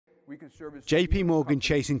JPMorgan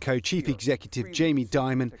Chase Co Chief Executive Jamie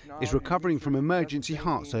Dimon is recovering from emergency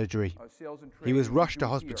heart surgery. He was rushed to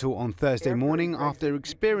hospital on Thursday morning after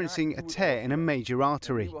experiencing a tear in a major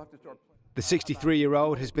artery. The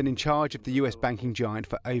 63-year-old has been in charge of the US banking giant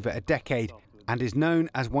for over a decade and is known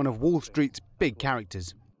as one of Wall Street's big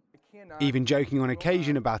characters, even joking on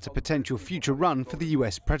occasion about a potential future run for the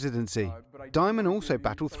US presidency. Dimon also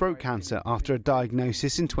battled throat cancer after a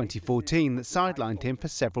diagnosis in 2014 that sidelined him for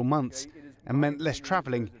several months and meant less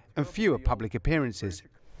travelling and fewer public appearances.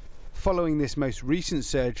 Following this most recent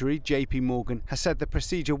surgery, JPMorgan has said the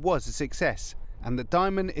procedure was a success and that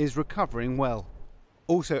Dimon is recovering well.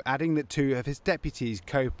 Also adding that two of his deputies,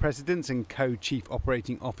 co-presidents and co-chief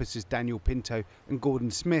operating officers Daniel Pinto and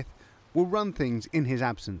Gordon Smith, will run things in his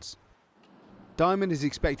absence. Dimon is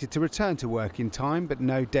expected to return to work in time, but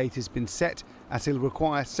no date has been set, as he'll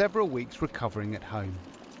require several weeks recovering at home.